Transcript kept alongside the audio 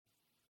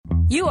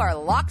You are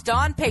Locked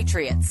On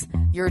Patriots,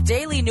 your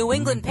daily New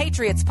England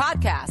Patriots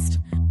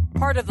podcast.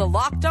 Part of the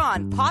Locked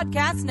On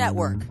Podcast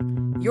Network,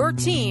 your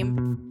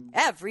team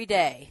every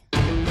day.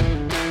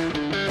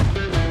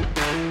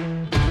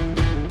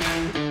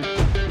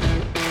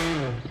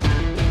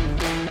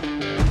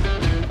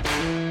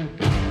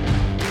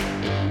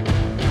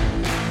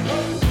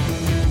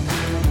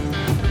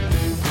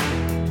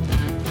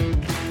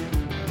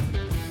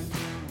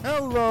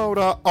 Hello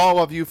to all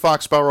of you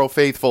Foxborough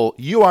faithful.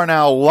 You are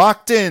now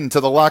locked in to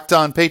the Locked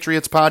On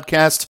Patriots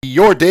podcast,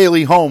 your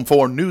daily home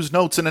for news,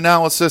 notes, and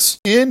analysis,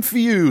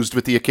 infused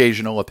with the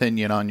occasional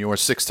opinion on your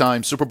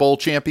six-time Super Bowl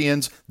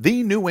champions,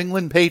 the New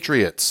England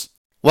Patriots.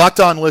 Locked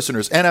On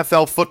listeners,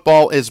 NFL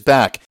football is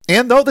back.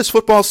 And though this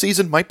football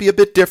season might be a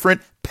bit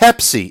different,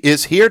 Pepsi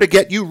is here to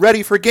get you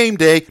ready for game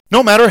day,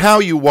 no matter how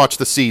you watch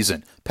the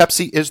season.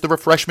 Pepsi is the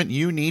refreshment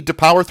you need to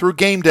power through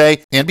game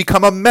day and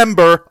become a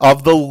member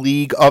of the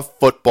League of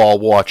Football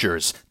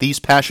Watchers. These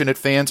passionate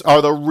fans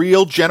are the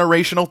real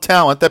generational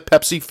talent that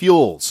Pepsi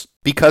fuels.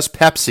 Because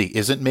Pepsi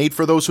isn't made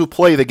for those who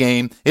play the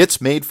game, it's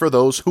made for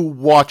those who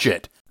watch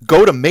it.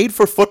 Go to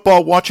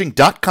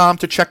madeforfootballwatching.com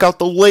to check out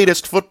the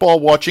latest football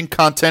watching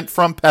content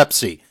from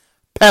Pepsi.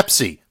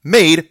 Pepsi,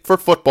 made for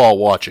football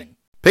watching.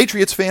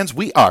 Patriots fans,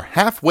 we are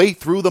halfway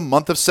through the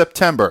month of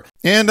September,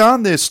 and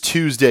on this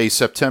Tuesday,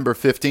 September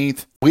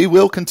 15th, we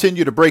will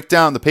continue to break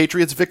down the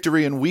Patriots'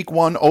 victory in Week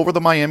 1 over the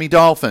Miami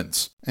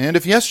Dolphins. And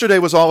if yesterday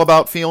was all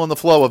about feeling the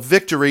flow of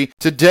victory,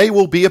 today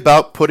will be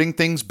about putting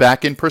things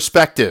back in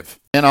perspective.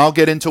 And I'll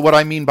get into what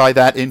I mean by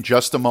that in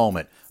just a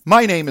moment.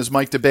 My name is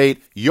Mike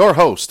Debate, your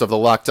host of the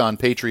Locked On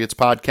Patriots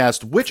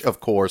podcast, which, of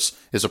course,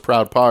 is a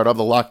proud part of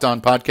the Locked On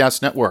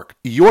Podcast Network.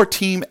 Your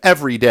team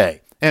every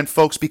day. And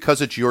folks,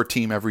 because it's your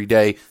team every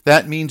day,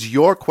 that means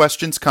your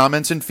questions,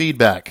 comments, and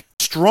feedback.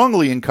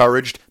 Strongly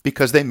encouraged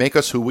because they make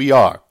us who we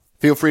are.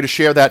 Feel free to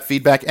share that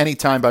feedback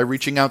anytime by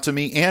reaching out to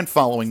me and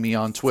following me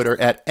on Twitter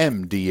at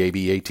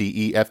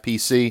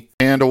MDABATEFPC.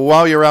 And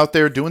while you're out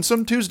there doing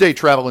some Tuesday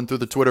traveling through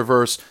the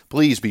Twitterverse,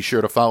 please be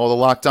sure to follow the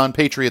Locked On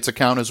Patriots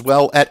account as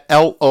well at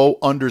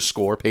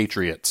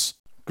LO_Patriots.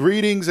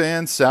 Greetings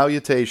and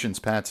salutations,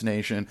 Pats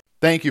Nation.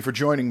 Thank you for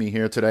joining me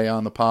here today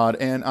on the pod,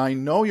 and I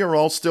know you're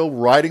all still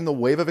riding the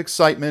wave of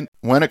excitement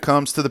when it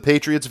comes to the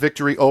Patriots'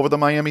 victory over the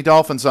Miami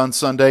Dolphins on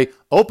Sunday,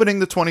 opening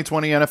the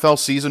 2020 NFL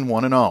season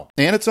 1-0.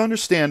 And it's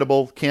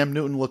understandable, Cam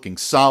Newton looking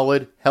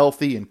solid,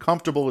 healthy, and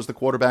comfortable as the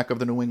quarterback of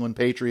the New England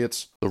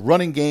Patriots, the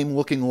running game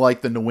looking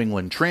like the New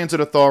England Transit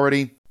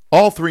Authority,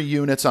 all three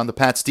units on the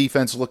Pats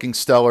defense looking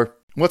stellar.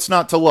 What's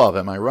not to love,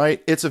 am I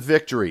right? It's a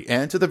victory,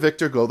 and to the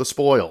victor go the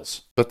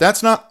spoils. But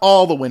that's not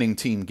all the winning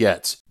team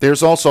gets.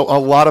 There's also a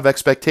lot of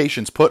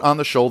expectations put on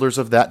the shoulders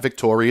of that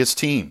victorious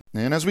team.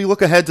 And as we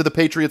look ahead to the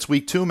Patriots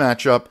Week 2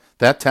 matchup,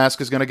 that task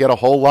is going to get a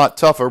whole lot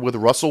tougher with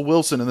Russell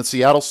Wilson and the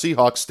Seattle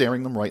Seahawks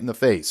staring them right in the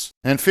face.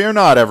 And fear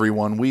not,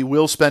 everyone, we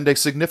will spend a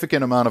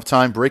significant amount of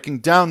time breaking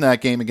down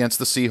that game against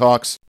the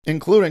Seahawks,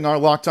 including our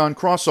Locked On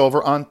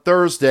crossover on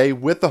Thursday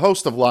with the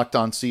host of Locked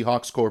On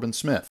Seahawks, Corbin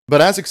Smith.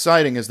 But as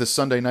exciting as this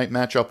Sunday night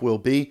matchup will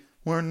be,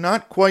 we're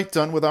not quite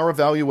done with our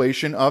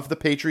evaluation of the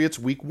Patriots'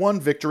 Week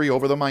 1 victory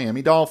over the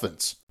Miami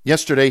Dolphins.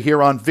 Yesterday,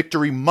 here on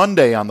Victory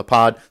Monday on the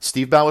pod,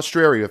 Steve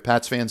Balistreri of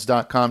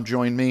PatsFans.com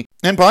joined me,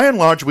 and by and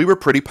large, we were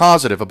pretty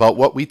positive about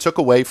what we took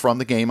away from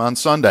the game on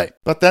Sunday.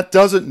 But that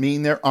doesn't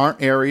mean there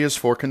aren't areas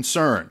for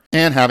concern.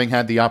 And having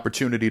had the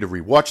opportunity to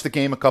rewatch the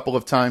game a couple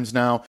of times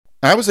now,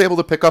 I was able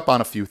to pick up on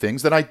a few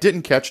things that I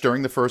didn't catch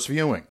during the first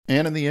viewing.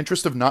 And in the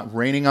interest of not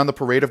raining on the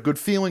parade of good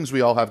feelings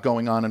we all have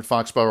going on in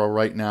Foxborough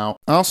right now,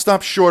 I'll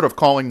stop short of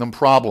calling them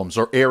problems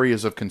or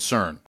areas of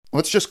concern.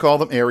 Let's just call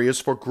them areas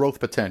for growth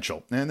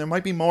potential, and there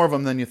might be more of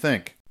them than you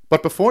think.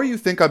 But before you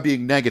think I'm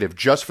being negative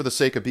just for the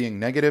sake of being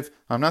negative,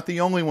 I'm not the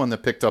only one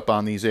that picked up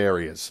on these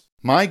areas.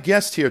 My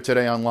guest here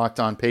today on Locked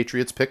On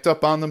Patriots picked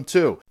up on them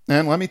too.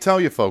 And let me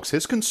tell you folks,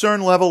 his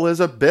concern level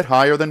is a bit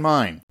higher than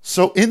mine.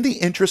 So in the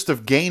interest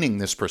of gaining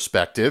this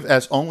perspective,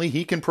 as only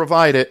he can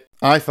provide it,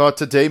 I thought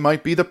today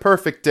might be the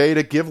perfect day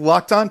to give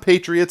Locked On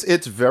Patriots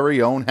its very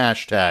own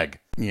hashtag.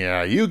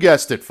 Yeah, you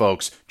guessed it,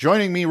 folks.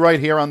 Joining me right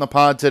here on the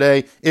pod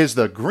today is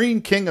the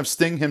Green King of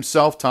Sting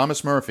himself,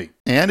 Thomas Murphy.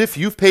 And if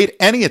you've paid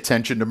any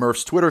attention to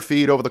Murph's Twitter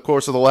feed over the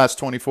course of the last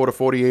 24 to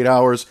 48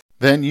 hours,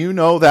 then you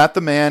know that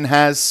the man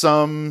has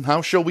some,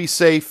 how shall we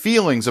say,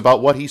 feelings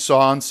about what he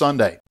saw on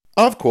Sunday.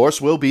 Of course,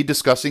 we'll be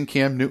discussing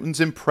Cam Newton's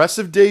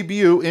impressive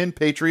debut in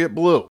Patriot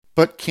Blue.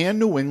 But can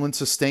New England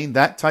sustain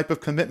that type of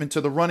commitment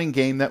to the running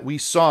game that we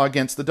saw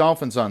against the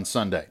Dolphins on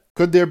Sunday?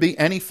 Could there be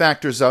any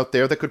factors out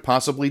there that could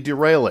possibly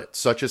derail it,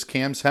 such as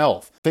Cam's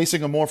health,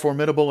 facing a more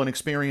formidable and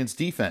experienced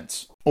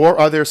defense? Or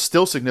are there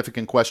still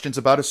significant questions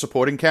about his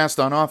supporting cast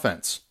on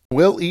offense?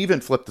 We'll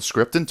even flip the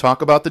script and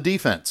talk about the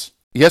defense.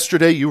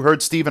 Yesterday, you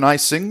heard Steve and I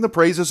sing the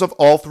praises of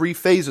all three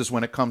phases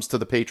when it comes to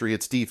the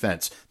Patriots'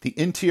 defense. The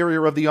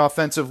interior of the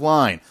offensive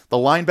line, the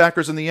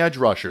linebackers and the edge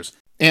rushers,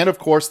 and of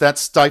course that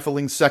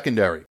stifling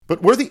secondary.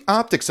 But were the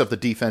optics of the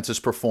defense's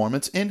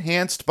performance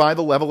enhanced by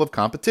the level of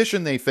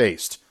competition they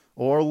faced?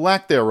 Or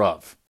lack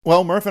thereof?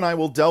 Well, Murph and I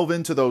will delve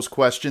into those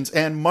questions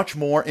and much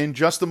more in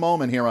just a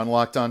moment here on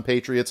Locked On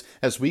Patriots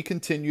as we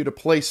continue to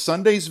place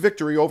Sunday's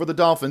victory over the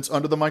Dolphins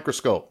under the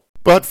microscope.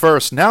 But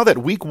first, now that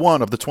week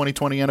 1 of the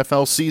 2020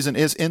 NFL season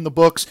is in the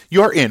books,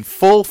 you're in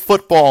full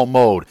football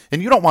mode,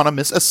 and you don't want to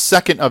miss a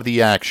second of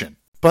the action.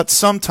 But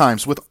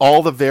sometimes with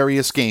all the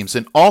various games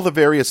in all the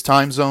various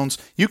time zones,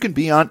 you can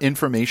be on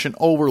information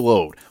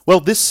overload. Well,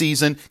 this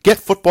season, get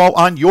football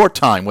on your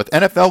time with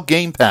NFL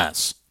Game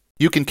Pass.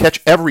 You can catch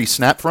every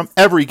snap from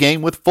every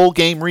game with full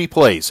game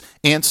replays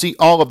and see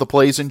all of the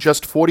plays in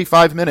just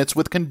 45 minutes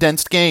with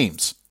condensed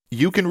games.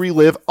 You can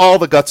relive all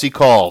the gutsy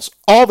calls,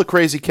 all the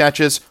crazy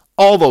catches,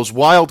 all those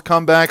wild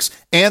comebacks,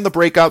 and the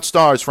breakout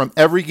stars from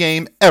every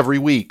game every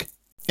week.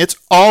 It's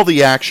all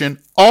the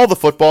action, all the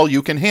football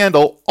you can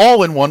handle,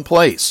 all in one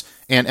place.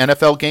 And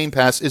NFL Game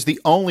Pass is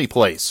the only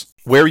place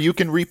where you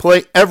can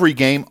replay every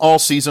game all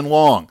season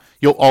long.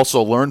 You'll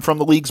also learn from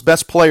the league's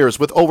best players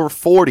with over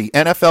 40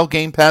 NFL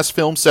Game Pass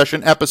film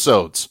session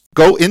episodes.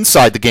 Go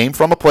inside the game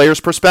from a player's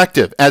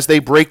perspective as they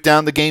break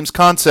down the game's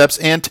concepts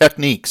and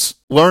techniques.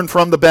 Learn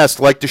from the best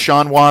like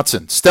Deshaun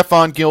Watson,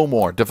 Stephon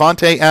Gilmore,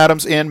 Devontae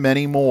Adams, and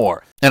many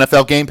more.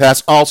 NFL Game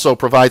Pass also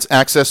provides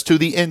access to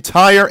the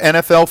entire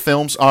NFL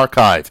Films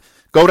archive.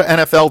 Go to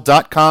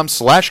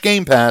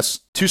NFL.com/Game Pass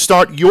to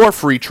start your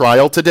free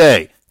trial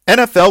today.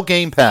 NFL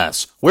Game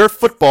Pass, where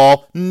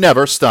football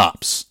never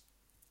stops.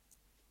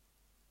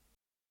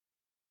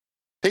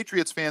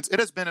 Patriots fans, it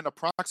has been an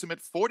approximate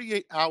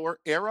 48-hour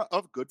era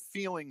of good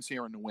feelings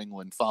here in New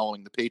England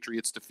following the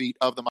Patriots' defeat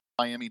of the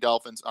Miami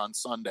Dolphins on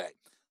Sunday.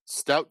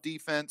 Stout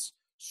defense,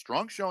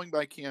 strong showing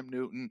by Cam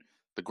Newton.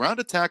 The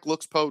ground attack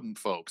looks potent,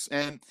 folks,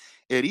 and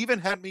it even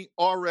had me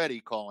already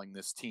calling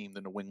this team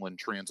the New England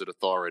Transit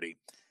Authority.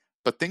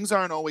 But things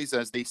aren't always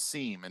as they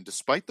seem, and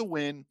despite the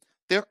win,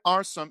 there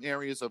are some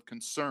areas of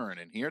concern,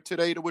 and here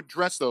today to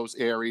address those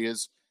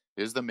areas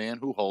is the man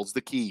who holds the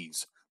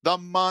keys, the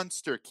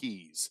monster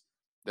keys.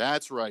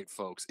 That's right,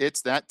 folks.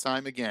 It's that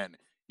time again.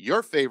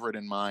 Your favorite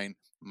and mine,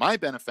 my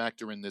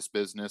benefactor in this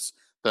business,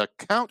 the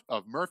Count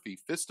of Murphy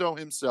Fisto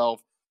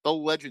himself, the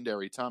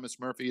legendary Thomas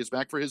Murphy, is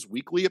back for his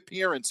weekly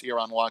appearance here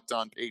on Locked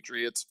On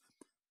Patriots.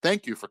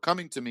 Thank you for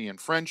coming to me in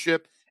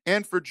friendship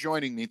and for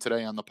joining me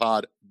today on the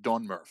pod,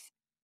 Don Murph.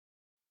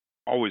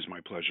 Always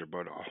my pleasure,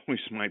 bud.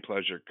 Always my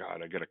pleasure.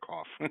 God, I got a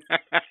cough.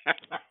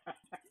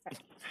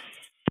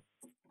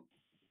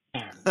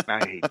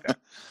 I hate that.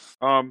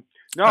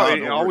 No,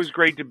 always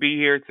great to be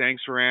here.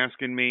 Thanks for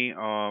asking me.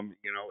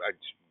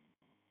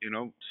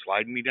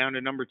 Sliding me down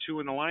to number 2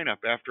 in the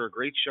lineup after a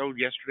great show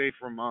yesterday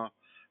from our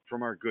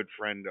good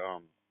friend.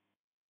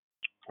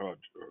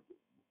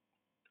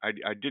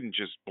 I didn't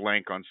just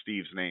blank on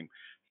Steve's name.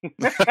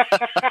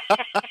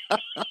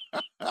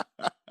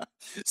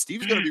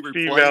 Steve's going to be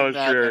replaying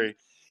that.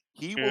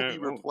 He will be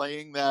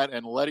replaying that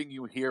and letting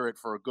you hear it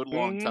for a good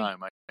long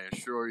time, I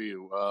assure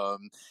you.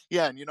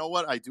 And you know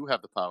what? I do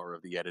have the power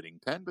of the editing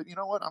pen, but you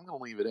know what? I'm going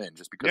to leave it in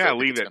just because I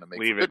think it's going to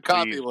make a good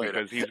copy later.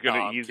 Because he's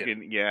going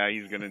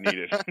to need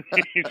it.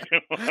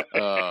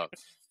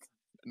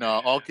 No,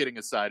 all kidding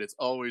aside, it's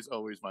always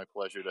my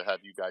pleasure to have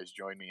you guys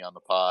join me on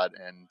the pod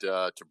and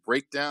to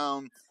break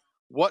down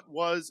what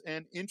was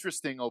an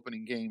interesting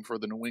opening game for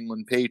the New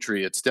England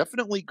Patriots.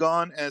 Definitely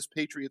gone as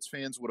Patriots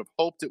fans would have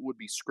hoped it would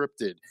be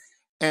scripted.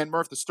 And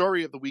Murph, the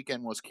story of the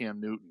weekend was Cam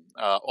Newton.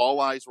 All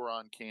eyes were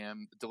on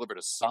Cam, delivered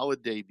a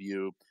solid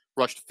debut,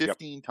 rushed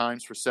 15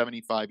 times for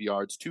 75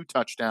 yards, 2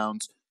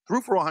 touchdowns, threw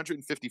for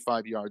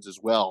 155 yards as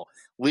well,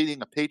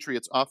 leading a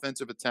Patriots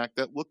offensive attack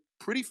that looked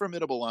pretty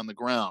formidable on the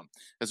ground.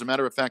 As a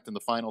matter of fact, in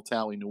the final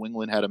tally, New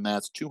England had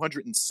amassed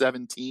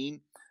 217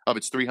 of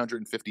its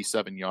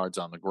 357 yards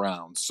on the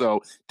ground.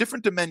 So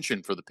different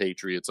dimension for the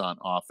Patriots on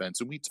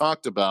offense. And we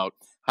talked about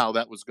how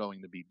that was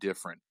going to be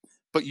different.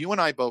 But you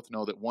and I both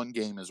know that one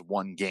game is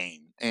one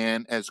game.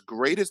 And as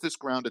great as this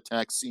ground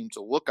attack seemed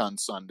to look on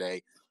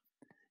Sunday,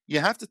 you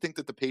have to think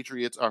that the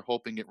Patriots are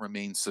hoping it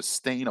remains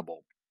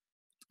sustainable,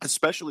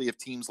 especially if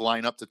teams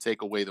line up to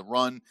take away the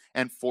run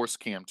and force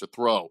Cam to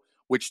throw,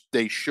 which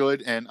they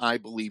should, and I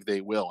believe they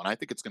will. And I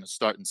think it's going to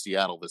start in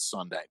Seattle this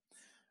Sunday.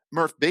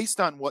 Murph,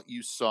 based on what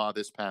you saw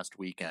this past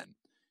weekend,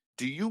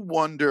 do you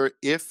wonder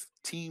if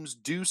teams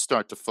do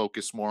start to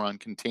focus more on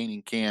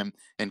containing Cam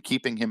and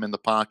keeping him in the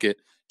pocket?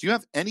 Do you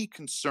have any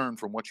concern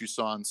from what you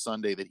saw on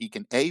Sunday that he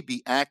can, A,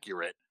 be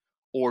accurate,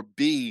 or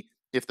B,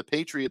 if the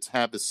Patriots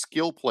have the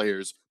skill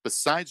players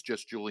besides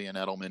just Julian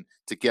Edelman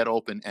to get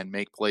open and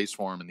make plays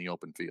for him in the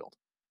open field?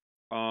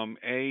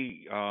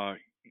 Is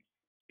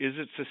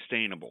it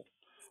sustainable?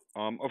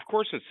 Of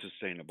course it's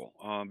sustainable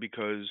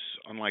because,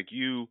 unlike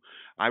you,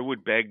 I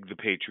would beg the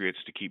Patriots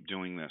to keep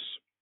doing this.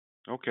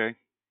 Okay,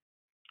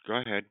 go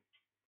ahead.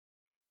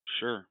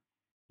 Sure,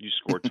 you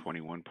scored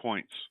 21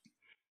 points.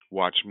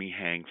 Watch me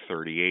hang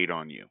 38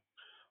 on you.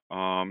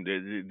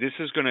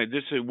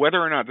 Whether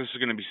or not this is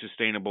gonna be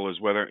sustainable is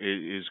whether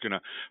it is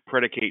gonna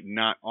predicate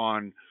not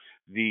on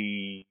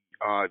the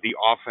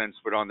offense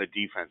but on the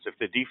defense. If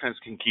the defense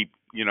can keep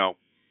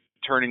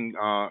turning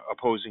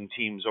opposing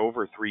teams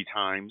over 3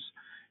 times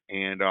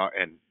and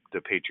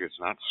the Patriots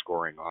not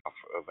scoring off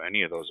of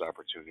any of those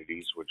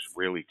opportunities, which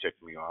really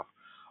ticked me off.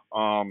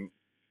 Um,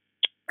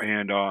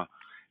 and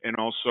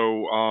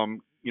also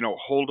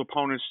hold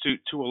opponents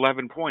to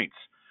 11 points.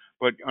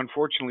 But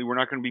unfortunately, we're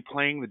not going to be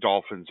playing the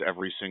Dolphins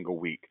every single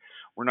week.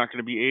 We're not going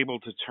to be able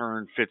to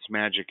turn Fitz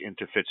magic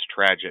into Fitz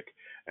tragic,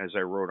 as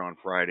I wrote on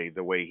Friday,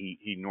 the way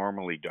he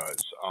normally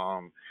does.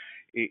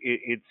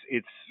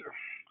 It's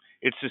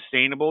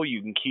sustainable.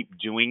 You can keep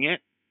doing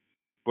it,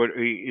 but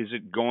is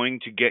it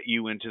going to get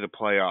you into the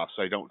playoffs?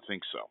 I don't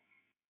think so.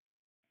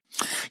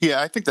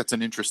 Yeah, I think that's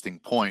an interesting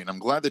point. I'm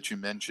glad that you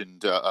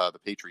mentioned the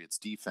Patriots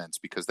defense,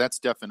 because that's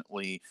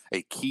definitely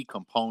a key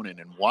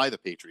component in why the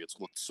Patriots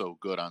looked so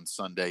good on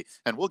Sunday.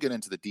 And we'll get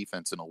into the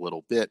defense in a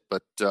little bit.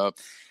 But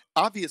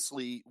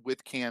obviously,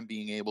 with Cam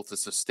being able to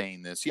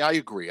sustain this, yeah, I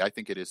agree. I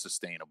think it is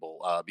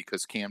sustainable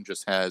because Cam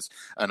just has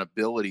an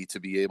ability to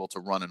be able to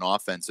run an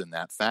offense in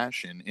that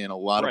fashion in a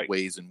lot of Right.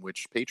 ways in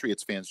which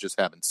Patriots fans just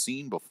haven't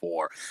seen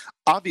before.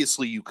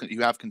 Obviously, you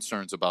have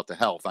concerns about the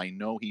health. I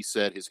know he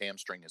said his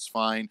hamstring is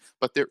fine,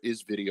 but there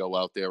is video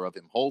out there of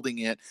him holding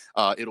it.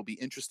 It'll be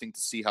interesting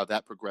to see how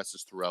that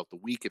progresses throughout the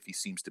week if he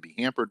seems to be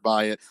hampered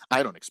by it.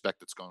 I don't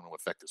expect it's going to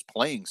affect his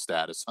playing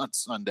status on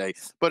Sunday,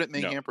 but it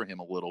may No. hamper him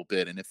a little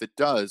bit. And if it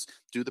does,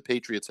 do the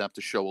Patriots have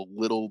to show a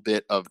little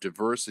bit of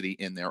diversity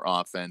in their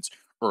offense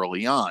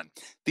early on?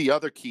 The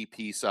other key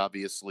piece,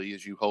 obviously,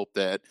 is you hope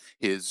that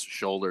his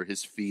shoulder,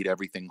 his feet,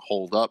 everything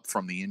hold up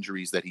from the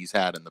injuries that he's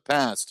had in the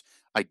past.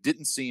 I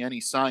didn't see any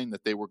sign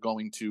that they were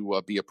going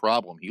to be a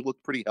problem. He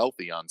looked pretty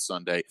healthy on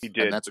Sunday, He and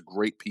did. that's a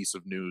great piece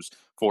of news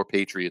for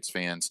Patriots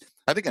fans.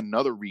 I think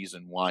another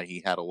reason why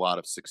he had a lot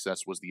of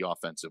success was the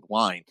offensive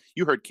line.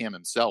 You heard Cam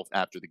himself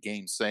after the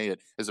game say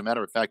it. As a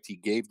matter of fact, he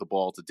gave the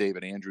ball to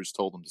David Andrews,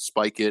 told him to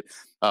spike it.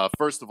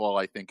 First of all,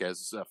 I think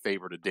as a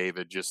favor to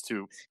David, just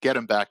to get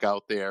him back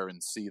out there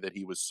and see that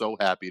he was so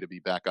happy to be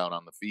back out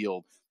on the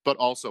field, but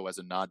also as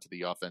a nod to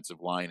the offensive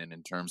line and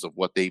in terms of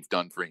what they've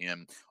done for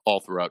him all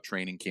throughout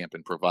training camp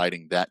and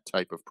providing that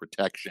type of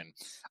protection.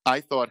 I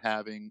thought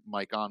having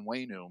Mike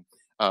Onwenu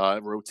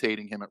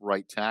rotating him at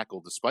right tackle,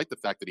 despite the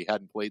fact that he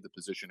hadn't played the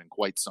position in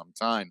quite some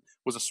time,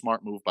 was a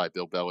smart move by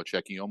Bill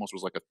Belichick. He almost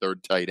was like a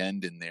third tight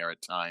end in there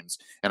at times,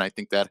 and I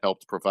think that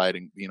helped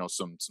providing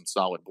some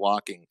solid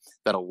blocking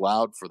that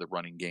allowed for the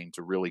running game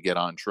to really get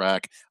on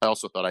track. I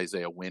also thought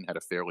Isaiah Wynn had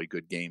a fairly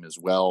good game as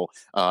well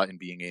in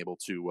being able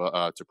to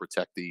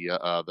protect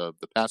the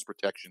pass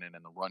protection and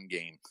in the run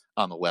game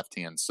on the left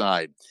hand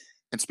side.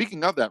 And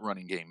speaking of that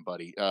running game,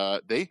 buddy,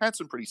 they had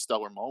some pretty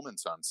stellar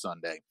moments on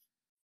Sunday.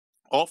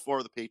 All four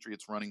of the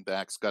Patriots running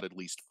backs got at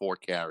least 4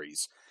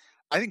 carries.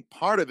 I think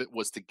part of it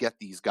was to get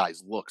these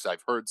guys looks.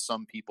 I've heard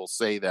some people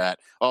say that,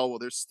 oh, well,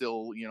 they're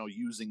still,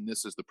 using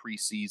this as the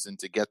preseason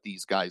to get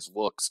these guys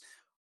looks.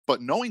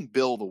 But knowing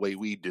Bill the way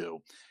we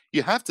do,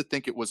 you have to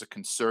think it was a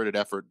concerted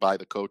effort by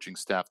the coaching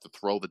staff to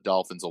throw the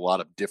Dolphins a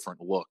lot of different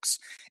looks.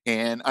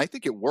 And I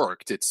think it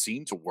worked. It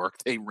seemed to work.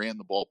 They ran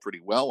the ball pretty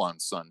well on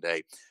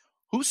Sunday.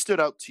 Who stood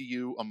out to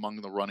you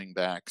among the running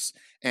backs?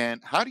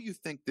 And how do you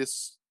think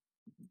this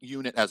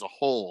unit as a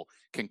whole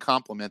can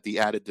complement the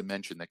added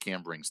dimension that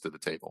Cam brings to the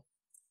table?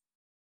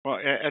 Well,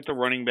 at the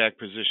running back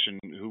position,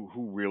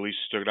 who really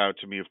stood out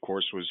to me, of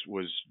course,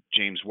 was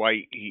James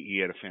White. He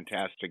had a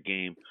fantastic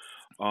game.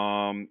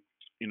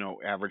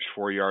 Averaged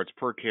 4 yards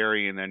per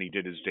carry, and then he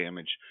did his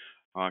damage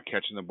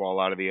catching the ball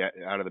out of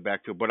the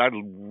backfield. But I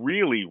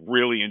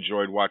really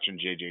enjoyed watching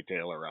J.J.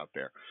 Taylor out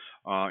there.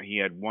 He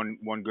had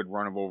one good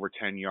run of over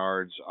 10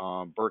 yards.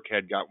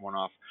 Burkhead got one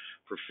off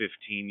for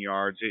 15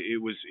 yards.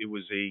 It was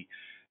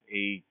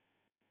a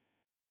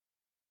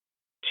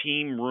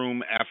team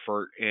room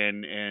effort,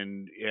 and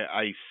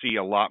I see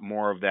a lot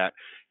more of that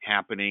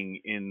happening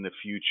in the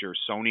future.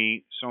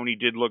 Sony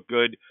did look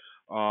good.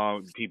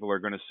 People are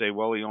going to say,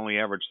 well, he only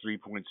averaged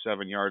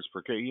 3.7 yards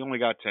per carry. He only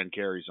got 10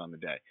 carries on the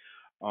day.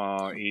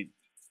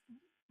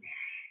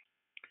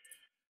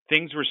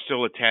 Things were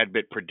still a tad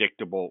bit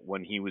predictable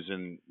when he was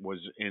in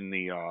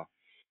the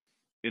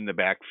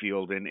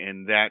backfield,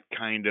 and that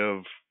kind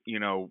of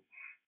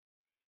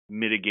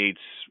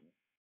mitigates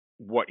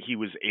what he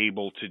was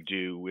able to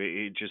do.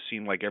 It just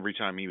seemed like every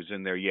time he was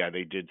in there,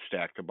 they did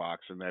stack the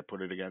box, and that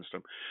put it against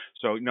him.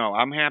 So, no,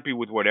 I'm happy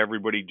with what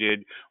everybody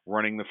did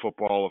running the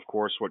football. Of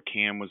course, what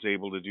Cam was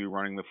able to do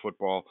running the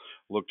football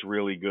looked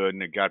really good,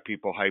 and it got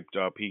people hyped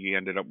up. He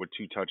ended up with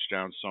 2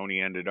 touchdowns.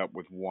 Sony ended up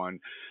with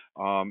 1.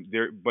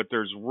 But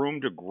there's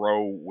room to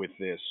grow with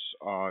this.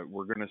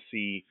 We're going to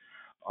see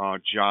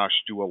Josh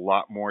do a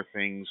lot more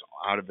things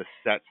out of the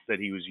sets that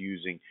he was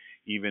using.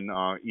 Even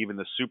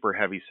the super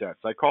heavy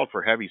sets. I called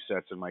for heavy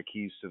sets in my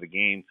keys to the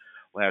game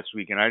last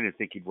week, and I didn't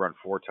think he'd run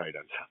 4 tight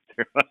ends out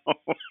there.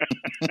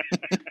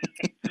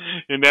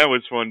 And that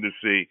was fun to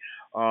see.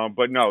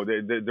 But no,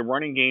 the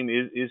running game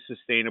is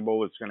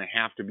sustainable. It's going to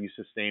have to be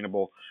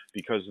sustainable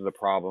because of the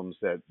problems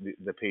that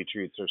the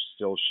Patriots are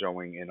still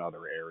showing in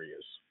other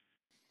areas.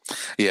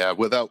 Yeah,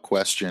 without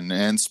question.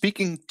 And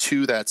speaking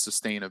to that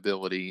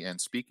sustainability and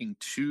speaking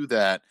to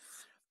that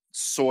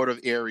sort of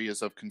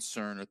areas of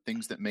concern or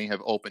things that may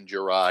have opened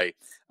your eye.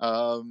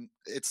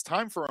 It's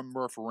time for a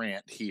Murph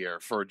rant here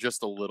for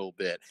just a little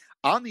bit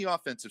on the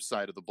offensive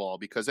side of the ball,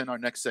 because in our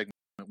next segment,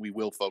 we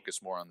will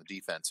focus more on the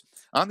defense.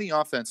 On the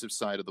offensive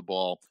side of the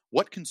ball,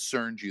 what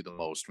concerns you the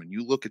most when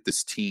you look at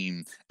this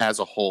team as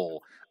a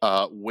whole?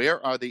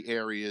 Where are the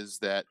areas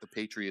that the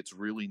Patriots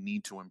really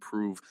need to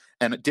improve?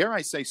 And dare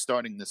I say,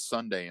 starting this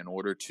Sunday, in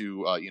order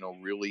to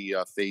really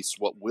face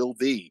what will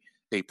be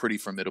a pretty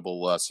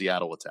formidable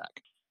Seattle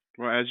attack.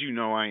 Well, as you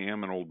know, I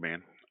am an old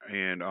man,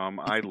 and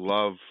I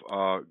love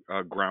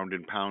a ground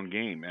and pound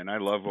game, and I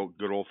love a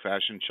good old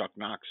fashioned Chuck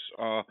Knox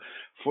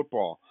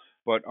football.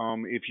 But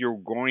if you're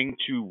going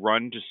to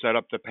run to set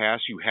up the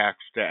pass, you have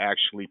to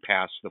actually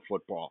pass the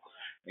football,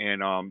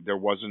 and there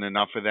wasn't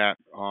enough of that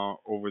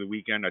over the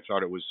weekend. I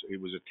thought it was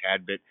a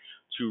tad bit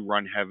too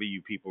run heavy.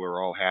 You people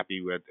are all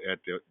happy with at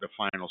the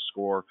final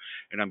score,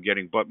 and I'm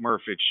getting, but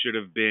Murph, it should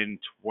have been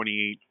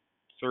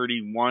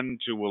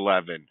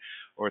 31-11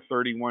 or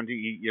 31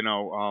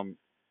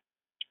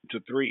 to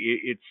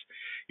 3.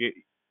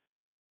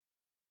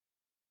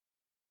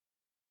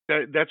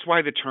 That's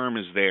why the term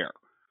is there.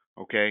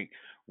 Okay,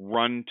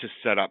 run to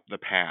set up the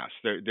pass.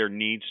 There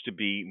needs to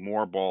be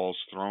more balls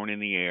thrown in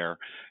the air,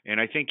 and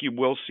I think you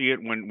will see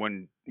it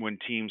when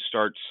teams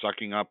start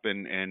sucking up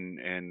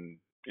and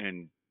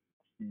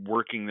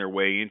working their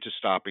way into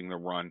stopping the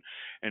run,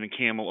 and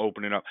Cam will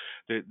open it up.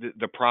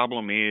 The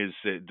problem is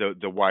that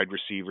the wide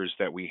receivers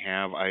that we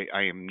have,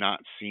 I am not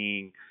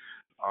seeing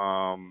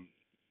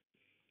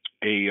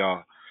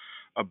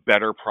a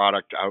better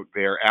product out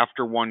there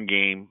after one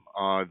game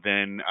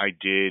than I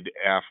did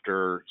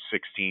after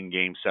 16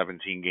 games,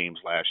 17 games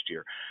last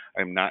year.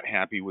 I'm not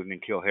happy with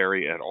N'Keal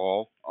Harry at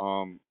all.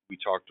 We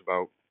talked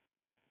about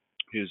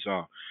his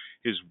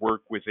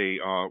work with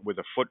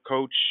a foot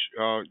coach,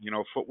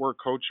 footwork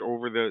coach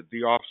over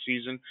the off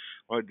season.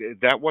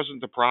 That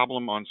wasn't the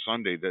problem on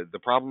Sunday. The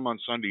problem on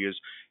Sunday is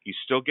he's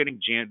still getting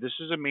jammed. This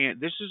is a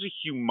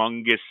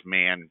humongous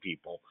man,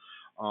 people.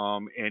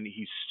 And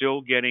he's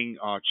still getting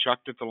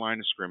chucked at the line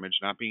of scrimmage,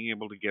 not being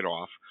able to get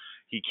off.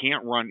 He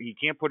can't run. He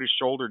can't put his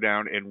shoulder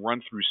down and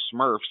run through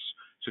Smurfs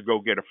to go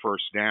get a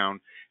first down.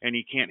 And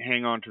he can't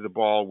hang on to the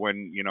ball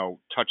when,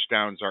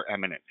 touchdowns are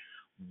imminent.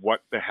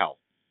 What the hell?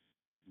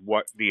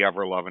 What the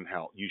ever-loving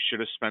hell? You should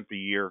have spent the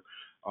year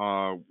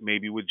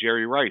maybe with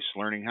Jerry Rice,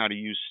 learning how to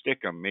use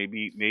Stickum.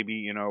 Maybe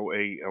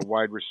a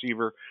wide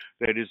receiver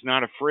that is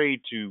not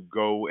afraid to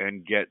go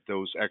and get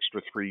those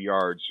extra 3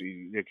 yards.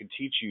 They can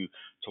teach you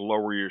to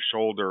lower your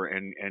shoulder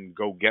and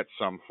go get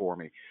some for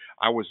me.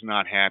 I was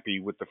not happy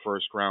with the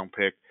first round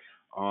pick.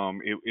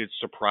 It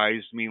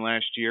surprised me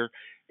last year,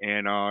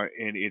 and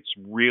it's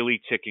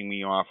really ticking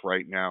me off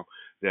right now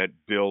that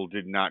Bill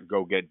did not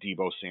go get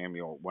Deebo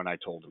Samuel when I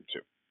told him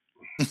to.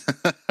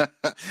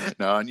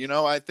 No, and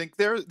I think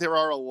there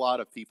are a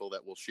lot of people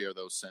that will share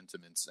those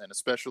sentiments, and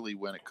especially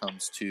when it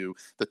comes to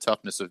the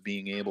toughness of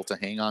being able to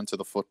hang on to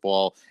the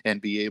football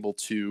and be able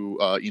to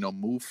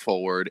move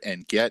forward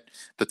and get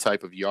the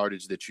type of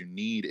yardage that you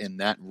need in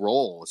that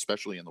role,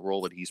 especially in the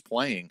role that he's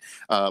playing.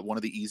 One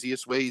of the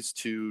easiest ways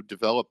to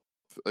develop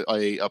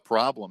a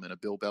problem in a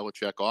Bill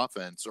Belichick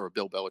offense or a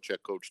Bill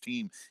Belichick coach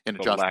team and a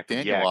Josh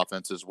McDaniel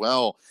offense as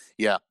well.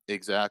 Yeah,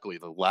 exactly.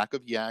 The lack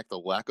of yak, the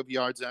lack of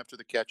yards after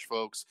the catch,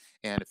 folks.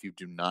 And if you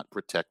do not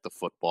protect the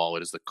football,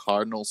 it is the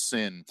cardinal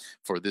sin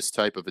for this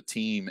type of a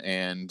team.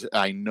 And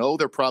I know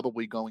they're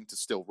probably going to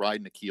still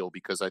ride N'Keal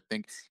because I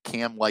think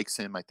Cam likes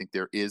him. I think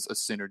there is a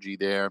synergy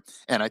there.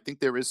 And I think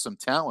there is some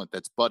talent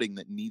that's budding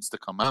that needs to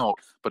come out,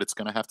 but it's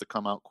going to have to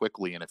come out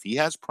quickly. And if he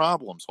has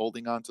problems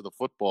holding on to the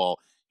football,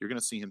 you're going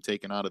to see him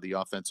taken out of the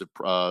offensive,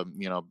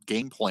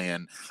 game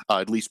plan,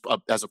 at least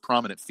as a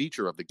prominent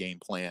feature of the game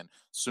plan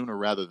sooner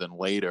rather than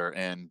later.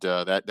 And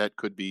that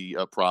could be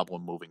a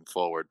problem moving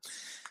forward.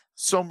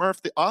 So,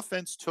 Murph, the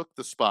offense took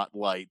the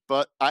spotlight,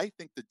 but I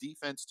think the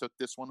defense took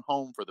this one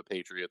home for the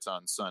Patriots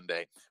on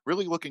Sunday,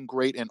 really looking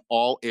great in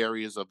all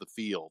areas of the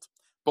field.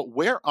 But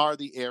where are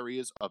the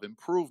areas of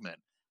improvement?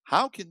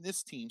 How can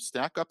this team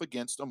stack up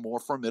against a more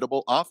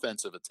formidable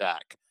offensive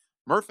attack?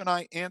 Murph and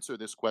I answer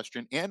this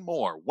question and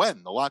more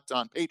when the Locked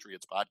On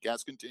Patriots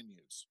podcast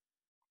continues.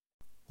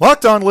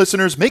 Locked On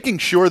listeners, making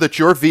sure that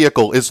your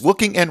vehicle is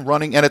looking and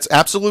running at its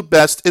absolute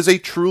best is a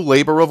true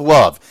labor of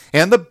love.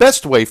 And the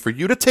best way for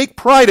you to take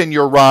pride in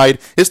your ride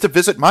is to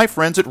visit my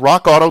friends at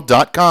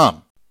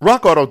RockAuto.com.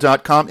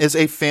 RockAuto.com is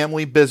a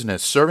family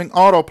business serving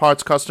auto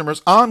parts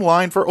customers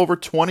online for over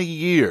 20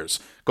 years.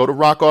 Go to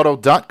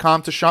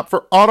RockAuto.com to shop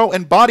for auto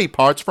and body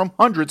parts from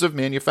hundreds of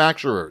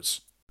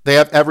manufacturers. They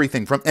have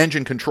everything from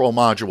engine control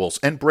modules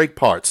and brake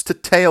parts to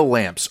tail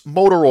lamps,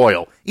 motor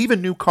oil,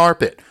 even new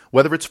carpet.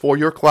 Whether it's for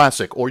your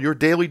classic or your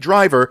daily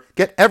driver,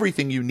 get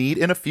everything you need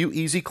in a few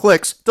easy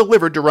clicks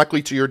delivered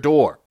directly to your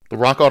door. The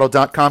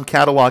RockAuto.com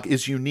catalog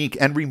is unique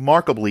and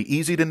remarkably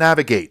easy to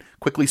navigate.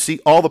 Quickly see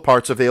all the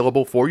parts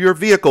available for your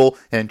vehicle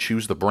and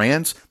choose the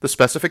brands, the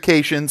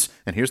specifications,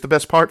 and here's the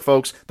best part,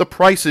 folks, the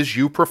prices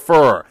you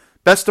prefer.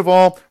 Best of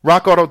all,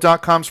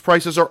 RockAuto.com's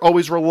prices are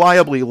always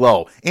reliably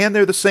low, and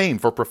they're the same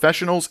for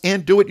professionals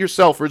and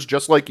do-it-yourselfers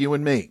just like you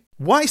and me.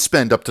 Why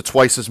spend up to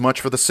twice as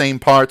much for the same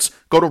parts?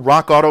 Go to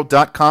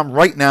RockAuto.com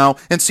right now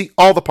and see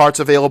all the parts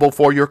available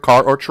for your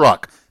car or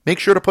truck. Make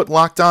sure to put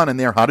Locked On in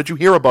their How Did You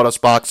Hear About Us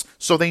box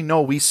so they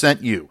know we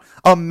sent you.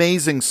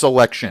 Amazing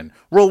selection,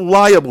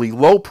 reliably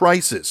low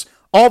prices,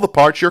 all the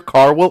parts your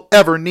car will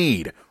ever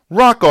need.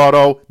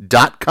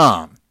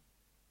 RockAuto.com.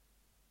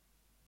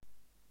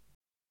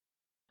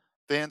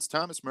 Fans,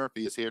 Thomas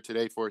Murphy is here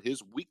today for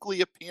his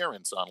weekly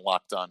appearance on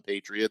Locked On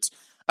Patriots.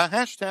 A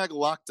hashtag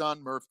Locked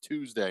On Murph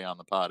Tuesday on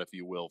the pod, if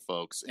you will,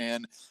 folks.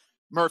 And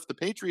Murph, the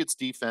Patriots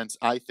defense,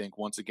 I think,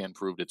 once again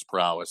proved its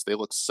prowess. They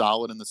look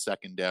solid in the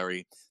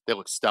secondary. They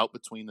look stout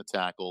between the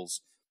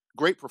tackles.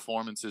 Great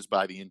performances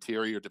by the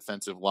interior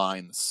defensive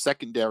line. The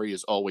secondary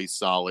is always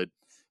solid.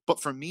 But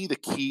for me, the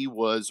key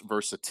was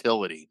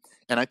versatility.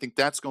 And I think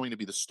that's going to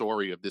be the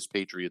story of this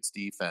Patriots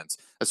defense,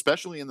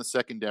 especially in the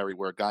secondary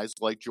where guys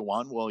like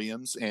Jawan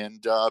Williams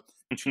and,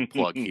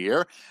 plug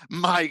here,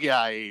 my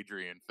guy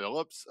Adrian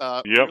Phillips,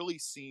 really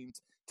seemed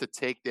to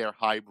take their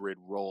hybrid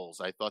roles.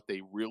 I thought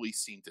they really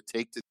seemed to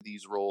take to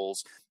these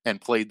roles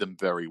and played them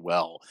very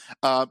well.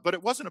 But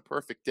it wasn't a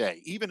perfect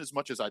day. Even as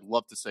much as I'd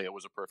love to say it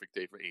was a perfect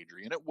day for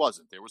Adrian, it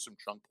wasn't. There were some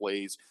chunk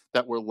plays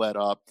that were let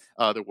up.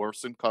 There were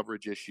some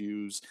coverage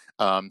issues.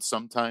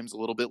 Sometimes a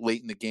little bit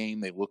late in the game,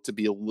 they looked to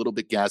be a little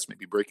bit gassed,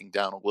 maybe breaking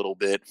down a little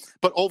bit.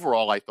 But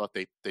overall, I thought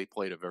they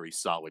played a very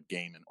solid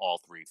game in all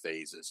three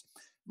phases.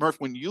 Murph,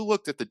 when you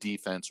looked at the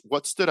defense,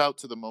 what stood out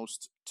to the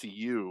most to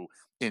you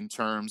in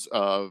terms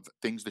of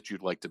things that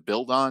you'd like to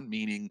build on,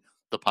 meaning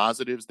the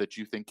positives that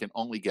you think can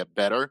only get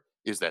better?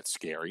 Is that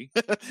scary?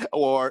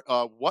 Or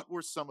what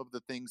were some of the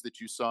things that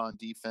you saw in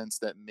defense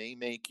that may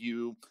make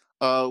you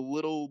a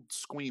little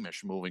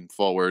squeamish moving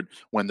forward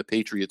when the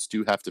Patriots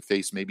do have to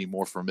face maybe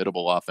more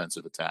formidable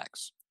offensive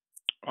attacks?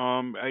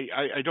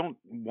 I don't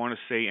want to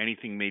say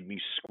anything made me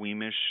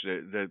squeamish.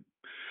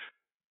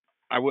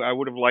 I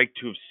would have liked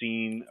to have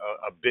seen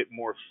a bit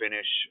more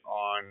finish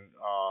on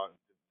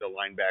the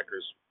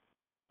linebackers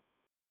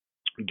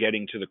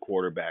getting to the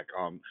quarterback.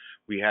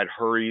 We had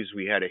hurries,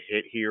 we had a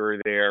hit here or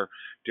there.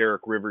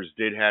 Derek Rivers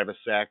did have a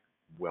sack,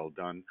 well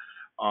done.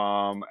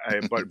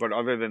 But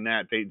other than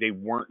that, they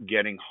weren't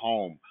getting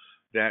home.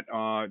 That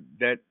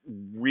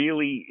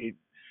really,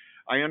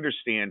 I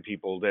understand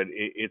people that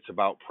it's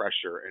about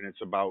pressure and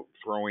it's about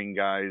throwing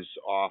guys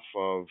off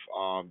of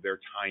their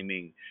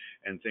timing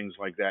and things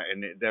like that,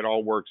 and that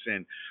all works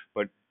in.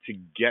 But to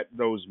get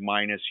those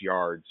minus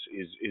yards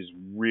is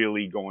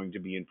really going to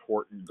be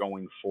important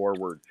going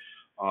forward.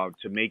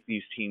 To make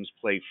these teams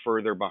play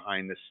further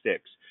behind the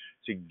sticks,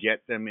 to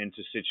get them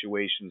into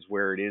situations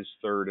where it is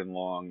third and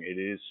long. It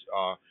is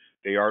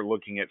they are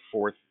looking at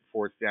fourth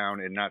down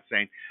and not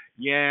saying,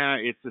 yeah,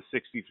 it's a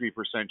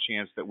 63%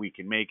 chance that we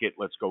can make it.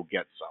 Let's go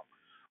get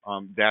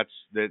some.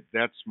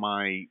 That's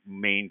my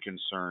main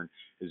concern,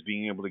 is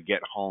being able to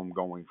get home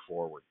going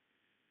forward.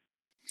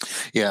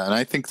 Yeah, and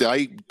I think that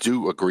I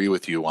do agree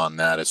with you on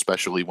that,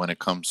 especially when it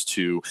comes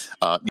to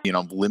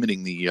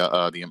limiting the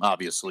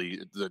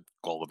obviously the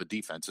goal of a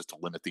defense is to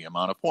limit the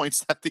amount of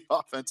points that the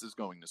offense is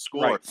going to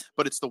score. Right.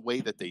 But it's the way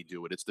that they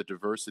do it. It's the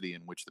diversity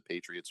in which the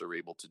Patriots are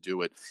able to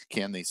do it.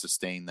 Can they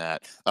sustain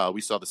that?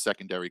 We saw the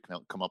secondary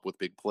come up with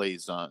big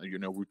plays,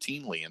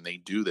 routinely, and they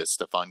do this.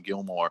 Stephon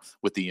Gilmore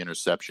with the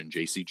interception,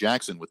 J.C.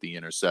 Jackson with the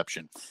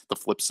interception. The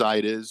flip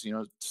side is,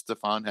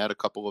 Stephon had a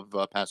couple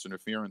of pass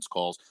interference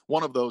calls.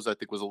 One of those, I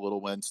think, was a little,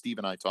 when Steve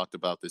and I talked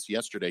about this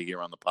yesterday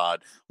here on the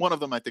pod, one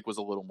of them, I think, was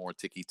a little more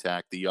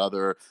ticky-tack. The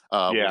other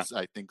was,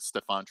 I think,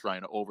 Stephon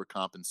trying to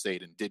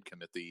overcompensate and did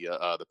commit the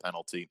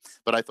penalty.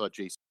 But I thought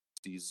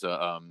JC's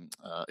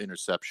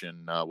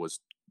interception was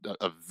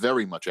a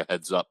very much a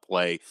heads up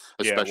play,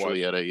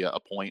 especially at a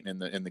point in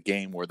the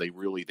game where they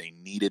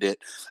needed it.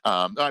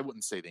 I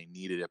wouldn't say they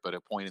needed it, but a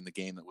point in the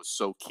game that was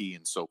so key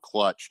and so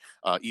clutch.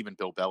 Even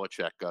Bill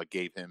Belichick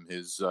gave him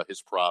his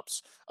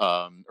props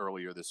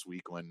earlier this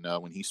week when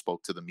he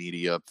spoke to the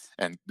media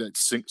and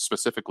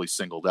specifically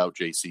singled out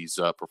JC's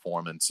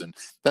performance, and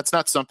that's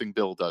not something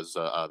Bill does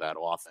that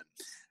often.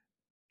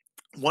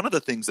 One of the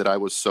things that I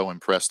was so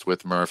impressed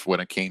with, Murph, when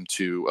it came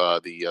to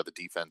the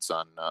defense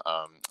on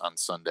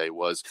Sunday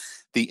was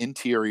the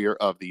interior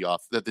of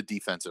the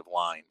defensive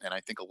line, and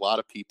I think a lot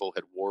of people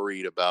had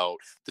worried about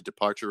the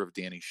departure of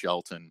Danny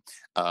Shelton,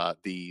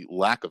 the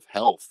lack of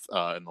health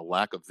and the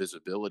lack of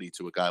visibility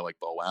to a guy like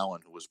Bo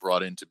Allen, who was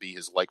brought in to be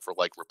his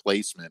like-for-like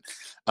replacement.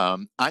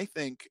 I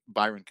think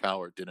Byron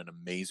Cowart did an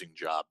amazing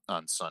job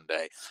on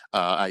Sunday.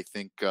 I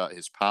think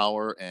his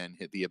power and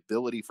the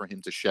ability for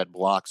him to shed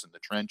blocks in the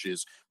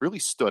trenches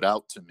really stood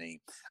out to me.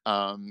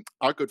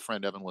 Our good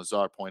friend Evan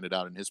Lazar pointed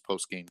out in his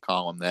post-game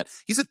column that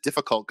he's a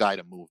difficult guy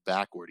to move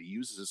backward. He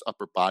uses his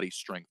upper body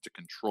strength to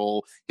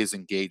control his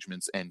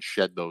engagements and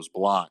shed those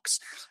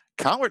blocks.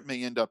 Cowart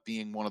may end up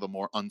being one of the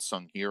more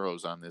unsung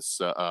heroes on this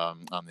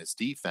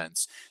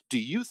defense. Do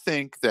you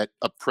think that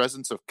a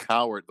presence of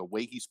Cowart, the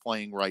way he's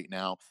playing right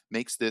now,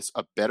 makes this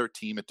a better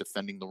team at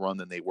defending the run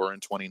than they were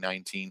in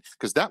 2019?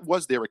 Because that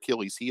was their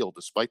Achilles heel,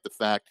 despite the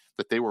fact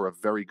that they were a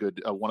very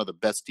good, one of the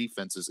best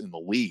defenses in the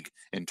league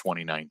in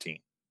 2019.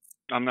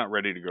 I'm not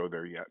ready to go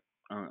there yet.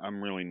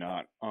 I'm really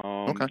not.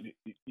 Okay.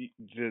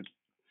 The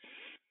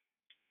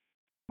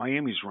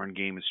Miami's run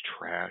game is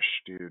trash,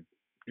 dude.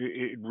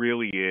 It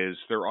really is.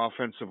 Their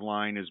offensive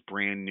line is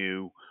brand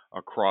new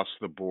across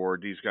the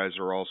board. These guys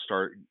are all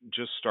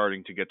just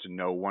starting to get to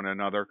know one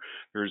another.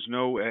 There's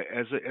no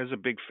as a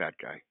big fat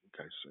guy,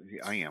 guys.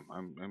 I am.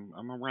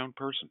 I'm a round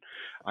person.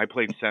 I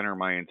played center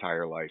my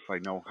entire life. I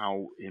know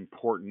how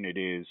important it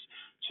is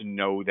to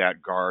know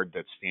that guard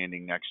that's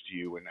standing next to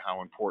you, and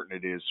how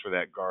important it is for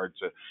that guard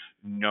to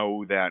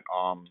know that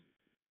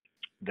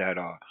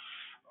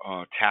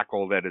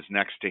tackle that is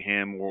next to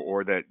him,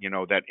 or that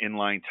that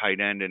inline tight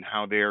end, and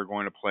how they are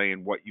going to play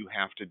and what you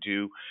have to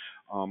do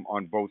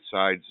on both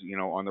sides,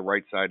 on the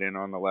right side and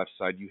on the left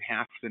side. You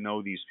have to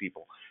know these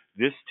people.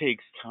 This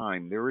takes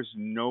time. There's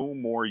no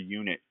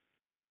unit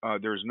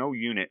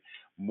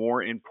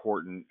more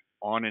important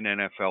on an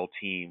NFL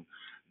team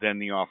than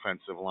the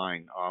offensive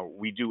line.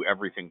 We do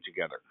everything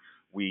together.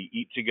 We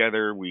eat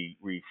together. We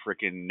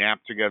frickin' nap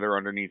together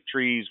underneath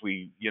trees.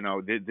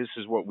 This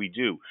is what we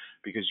do,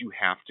 because you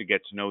have to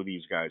get to know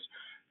these guys.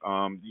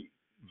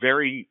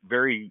 Very,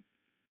 very.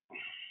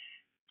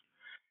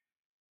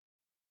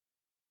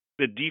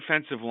 The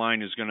defensive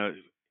line is going to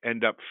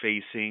end up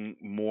facing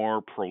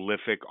more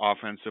prolific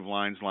offensive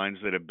lines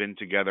that have been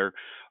together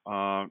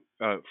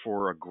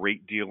for a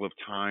great deal of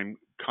time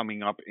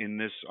coming up in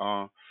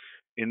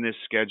this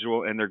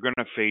schedule, and they're going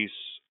to face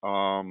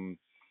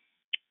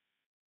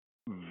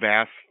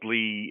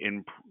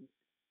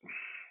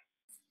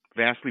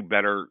vastly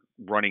better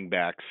running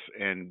backs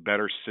and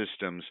better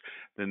systems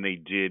than they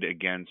did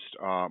against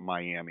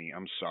Miami.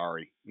 I'm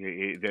sorry,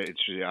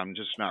 I'm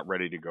just not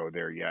ready to go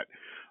there yet.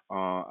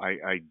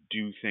 I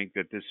do think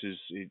that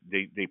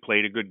they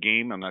played a good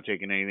game. I'm not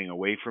taking anything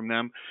away from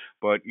them,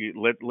 but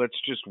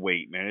let's just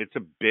wait, man. It's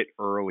a bit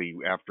early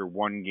after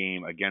one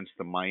game against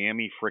the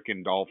Miami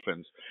frickin'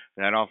 Dolphins.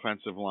 That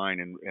offensive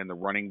line and the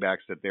running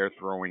backs that they're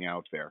throwing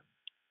out there.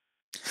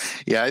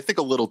 Yeah, I think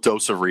a little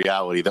dose of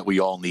reality that we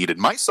all needed,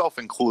 myself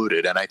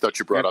included. And I thought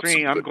you brought up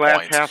some I'm good glass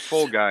points. half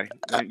full guy.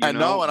 I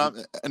know,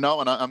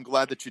 and I'm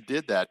glad that you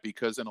did that,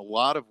 because in a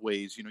lot of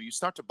ways, you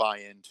start to buy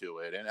into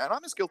it. And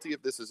I'm as guilty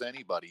of this as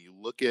anybody. You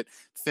look at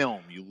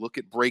film, you look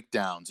at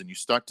breakdowns, and you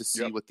start to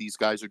see what these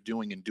guys are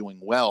doing and doing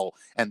well,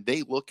 and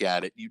they look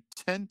at it. You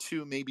tend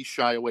to maybe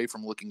shy away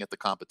from looking at the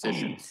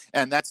competition.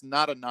 And that's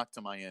not a knock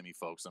to Miami,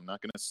 folks. I'm not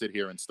going to sit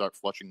here and start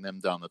flushing them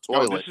down the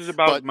toilet. No, this is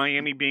about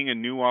Miami being a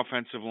new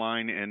offensive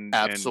line and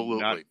absolutely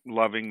not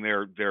loving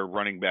their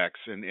running backs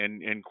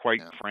and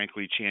quite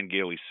frankly, Chan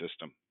Gailey's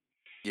system.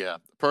 Yeah,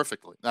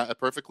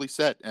 perfectly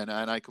said, and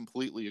I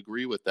completely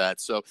agree with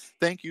that. So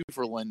thank you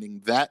for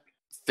lending that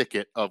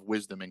thicket of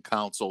wisdom and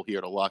counsel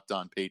here to Locked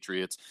On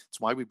Patriots.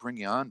 It's why we bring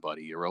you on,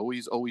 buddy. You're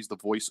always the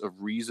voice of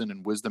reason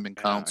and wisdom and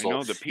counsel. I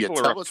know the people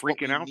are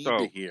freaking out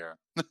though.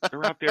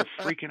 They're out there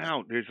freaking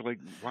out. There's like,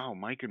 wow,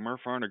 Mike and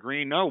Murph aren't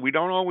agreeing. No, we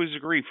don't always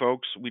agree,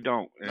 folks. We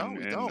don't. And,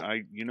 we don't.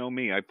 You know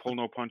me, I pull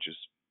no punches.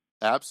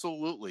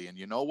 Absolutely. And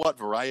you know what?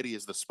 Variety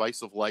is the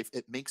spice of life.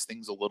 It makes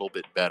things a little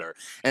bit better.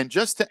 And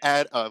just to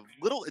add a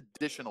little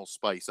additional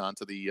spice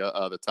onto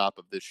the top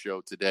of this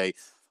show today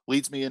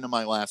leads me into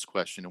my last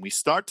question. And we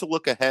start to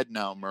look ahead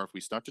now, Murph. We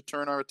start to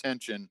turn our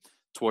attention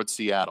towards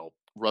Seattle.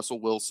 Russell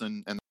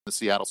Wilson and the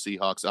Seattle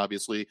Seahawks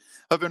obviously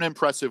have an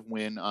impressive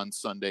win on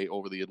Sunday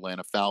over the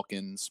Atlanta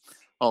Falcons.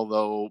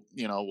 Although,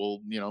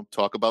 we'll,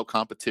 talk about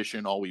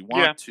competition all we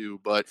want to,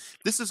 but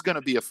this is going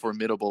to be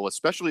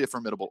especially a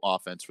formidable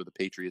offense for the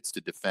Patriots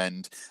to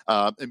defend,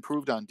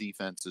 improved on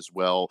defense as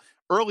well.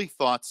 Early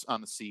thoughts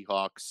on the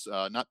Seahawks,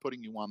 not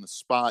putting you on the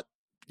spot,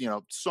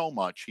 so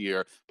much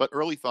here, but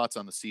early thoughts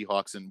on the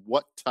Seahawks and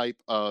what type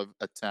of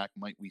attack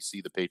might we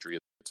see the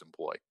Patriots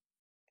employ?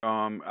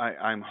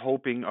 I'm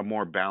hoping a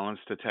more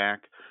balanced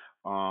attack.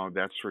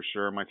 That's for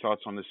sure. My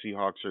thoughts on the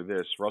Seahawks are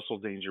this. Russell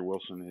Danger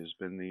Wilson has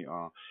been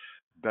the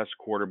best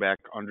quarterback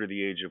under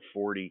the age of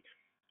 40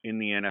 in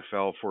the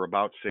NFL for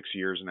about 6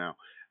 years now,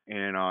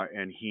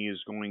 and he is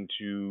going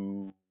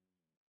to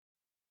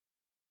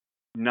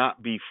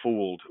not be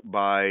fooled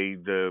by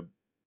the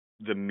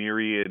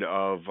myriad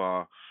of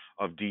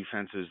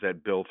defenses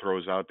that Bill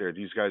throws out there.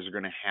 These guys are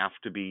going to have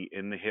to be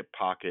in the hip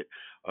pocket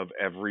of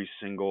every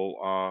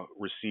single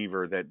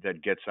receiver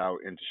that gets out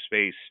into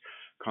space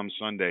come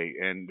Sunday,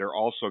 and they're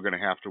also going to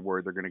have to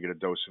worry they're going to get a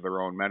dose of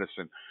their own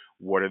medicine.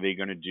 What are they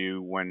going to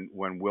do when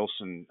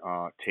Wilson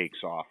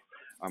takes off?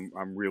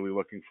 I'm really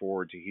looking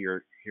forward to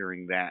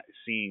hearing that,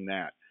 seeing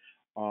that.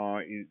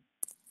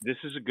 This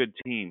is a good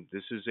team.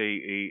 This is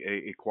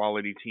a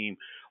quality team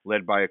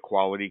led by a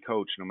quality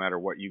coach. No matter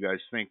what you guys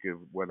think of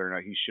whether or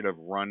not he should have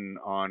run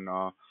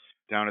on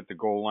down at the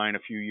goal line a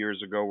few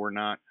years ago or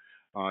not,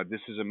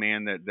 This is a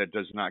man that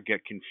does not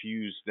get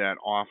confused that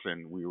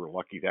often. We were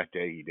lucky that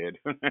day he did.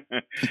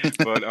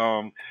 But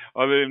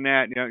other than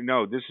that,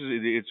 no,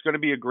 it's going to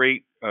be a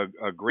great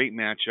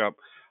matchup.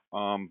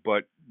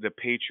 But the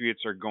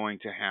Patriots are going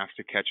to have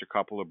to catch a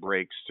couple of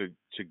breaks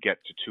to get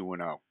to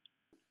 2-0.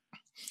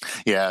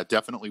 Yeah,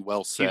 definitely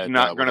well said. He's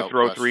not going to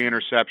throw question. 3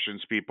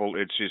 interceptions, people.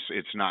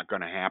 It's not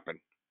going to happen.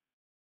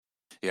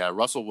 Yeah,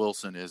 Russell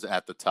Wilson is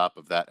at the top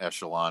of that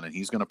echelon, and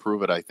he's going to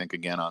prove it, I think,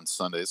 again on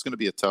Sunday. It's going to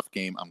be a tough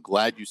game. I'm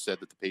glad you said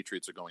that the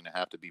Patriots are going to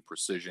have to be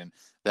precision.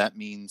 That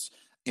means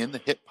in the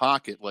hip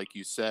pocket, like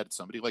you said,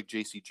 somebody like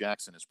J.C.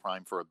 Jackson is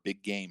primed for a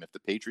big game. If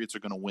the Patriots are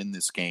going to win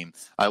this game,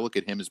 I look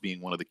at him as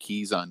being one of the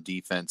keys on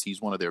defense.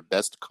 He's one of their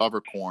best cover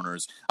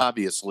corners.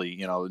 Obviously,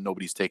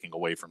 nobody's taking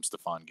away from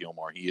Stephon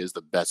Gilmore. He is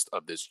the best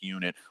of this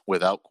unit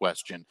without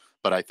question.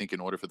 But I think in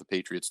order for the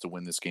Patriots to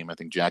win this game, I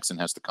think Jackson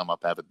has to come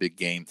up, have a big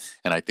game.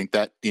 And I think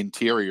that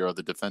interior of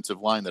the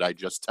defensive line that I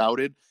just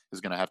touted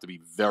is going to have to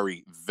be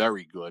very,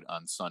 very good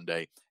on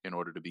Sunday in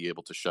order to be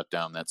able to shut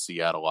down that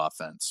Seattle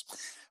offense.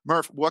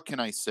 Murph, what can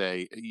I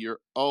say?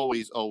 You're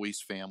always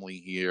family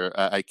here.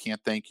 I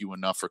can't thank you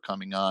enough for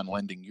coming on,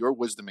 lending your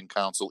wisdom and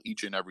counsel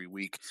each and every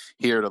week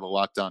here to the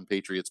Locked On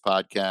Patriots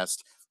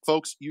podcast.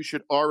 Folks, you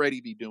should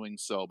already be doing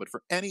so, but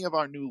for any of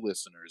our new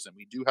listeners, and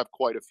we do have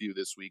quite a few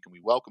this week, and we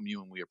welcome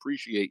you and we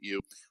appreciate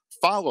you,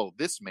 follow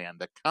this man,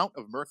 the Count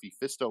of Murphy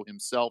Fisto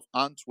himself,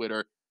 on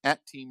Twitter,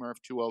 at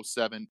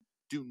TMurph207.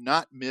 Do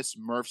not miss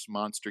Murph's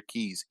Monster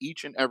Keys.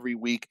 Each and every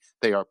week,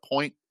 they are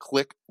point,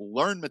 click,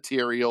 learn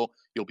material.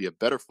 You'll be a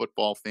better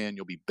football fan.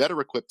 You'll be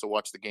better equipped to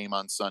watch the game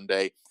on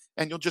Sunday.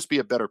 And you'll just be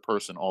a better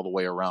person all the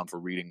way around for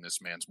reading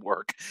this man's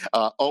work.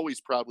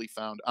 Always proudly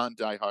found on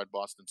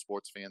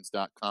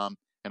diehardbostonsportsfans.com.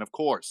 And of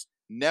course,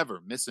 never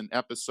miss an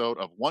episode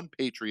of One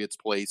Patriots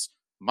Place,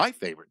 my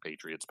favorite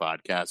Patriots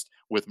podcast,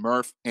 with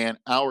Murph and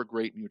our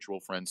great mutual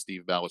friend,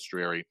 Steve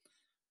Balistreri.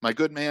 My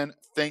good man,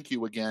 thank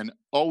you again.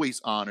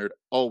 Always honored,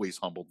 always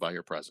humbled by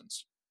your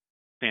presence.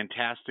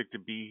 Fantastic to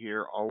be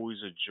here. Always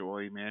a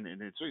joy, man.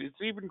 And it's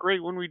even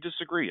great when we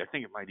disagree. I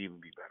think it might even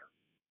be better.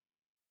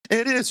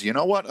 It is. You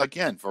know what?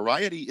 Again,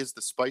 variety is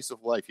the spice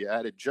of life. You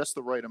added just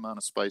the right amount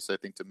of spice, I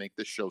think, to make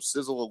this show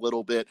sizzle a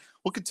little bit.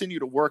 We'll continue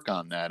to work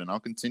on that, and I'll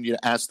continue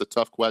to ask the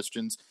tough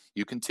questions.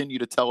 You continue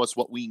to tell us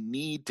what we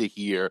need to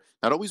hear.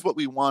 Not always what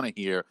we want to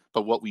hear,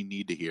 but what we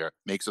need to hear.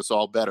 Makes us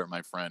all better,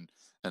 my friend.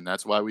 And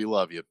that's why we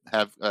love you.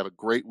 Have a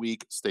great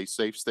week. Stay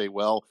safe, stay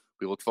well.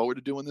 We look forward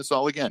to doing this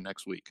all again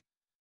next week.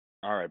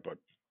 All right, bud.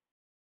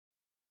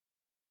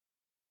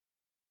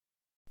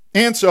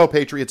 And so,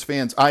 Patriots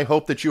fans, I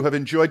hope that you have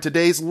enjoyed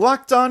today's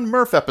Locked On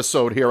Murph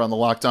episode here on the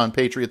Locked On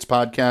Patriots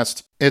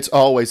podcast. It's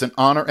always an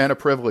honor and a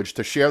privilege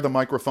to share the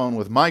microphone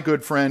with my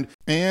good friend,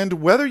 and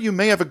whether you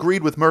may have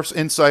agreed with Murph's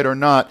insight or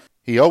not,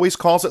 he always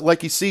calls it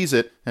like he sees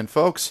it, and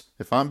folks,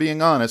 if I'm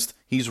being honest,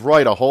 he's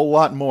right a whole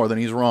lot more than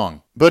he's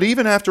wrong. But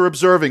even after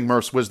observing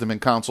Murph's wisdom and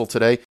counsel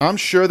today, I'm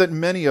sure that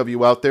many of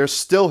you out there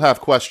still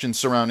have questions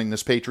surrounding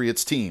this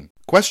Patriots team.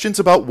 Questions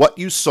about what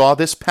you saw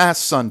this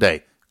past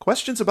Sunday.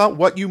 Questions about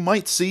what you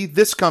might see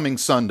this coming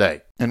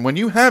Sunday. And when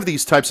you have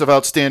these types of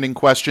outstanding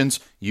questions,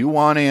 you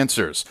want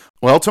answers.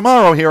 Well,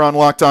 tomorrow here on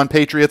Locked On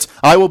Patriots,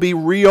 I will be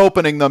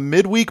reopening the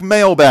midweek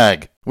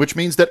mailbag, which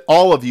means that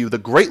all of you, the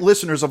great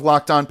listeners of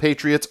Locked On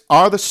Patriots,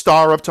 are the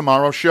star of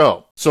tomorrow's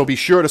show. So be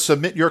sure to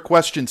submit your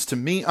questions to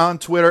me on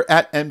Twitter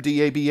at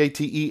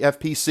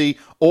MDABATEFPC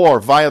or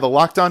via the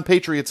Locked On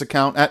Patriots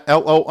account at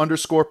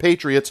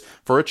LO_Patriots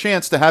for a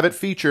chance to have it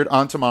featured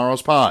on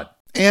tomorrow's pod.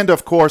 And,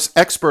 of course,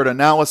 expert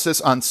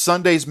analysis on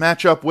Sunday's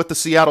matchup with the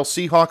Seattle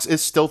Seahawks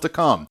is still to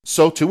come.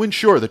 So to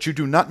ensure that you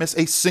do not miss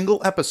a single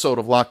episode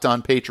of Locked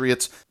On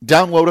Patriots,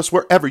 download us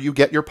wherever you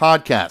get your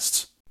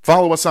podcasts.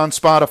 Follow us on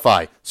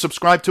Spotify.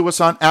 Subscribe to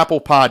us on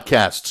Apple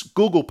Podcasts,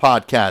 Google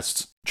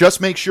Podcasts. Just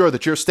make sure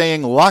that you're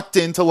staying locked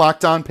into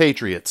Locked On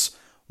Patriots.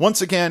 Once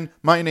again,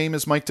 my name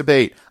is Mike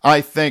Debate.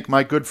 I thank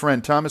my good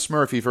friend Thomas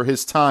Murphy for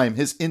his time,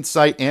 his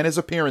insight, and his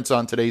appearance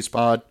on today's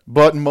pod.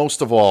 But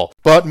most of all,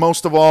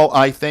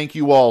 I thank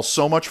you all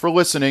so much for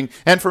listening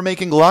and for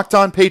making Locked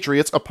On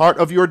Patriots a part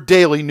of your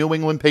daily New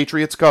England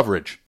Patriots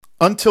coverage.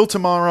 Until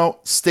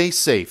tomorrow, stay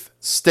safe,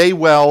 stay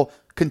well,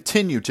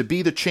 continue to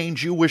be the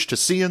change you wish to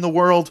see in the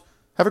world.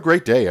 Have a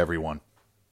great day, everyone.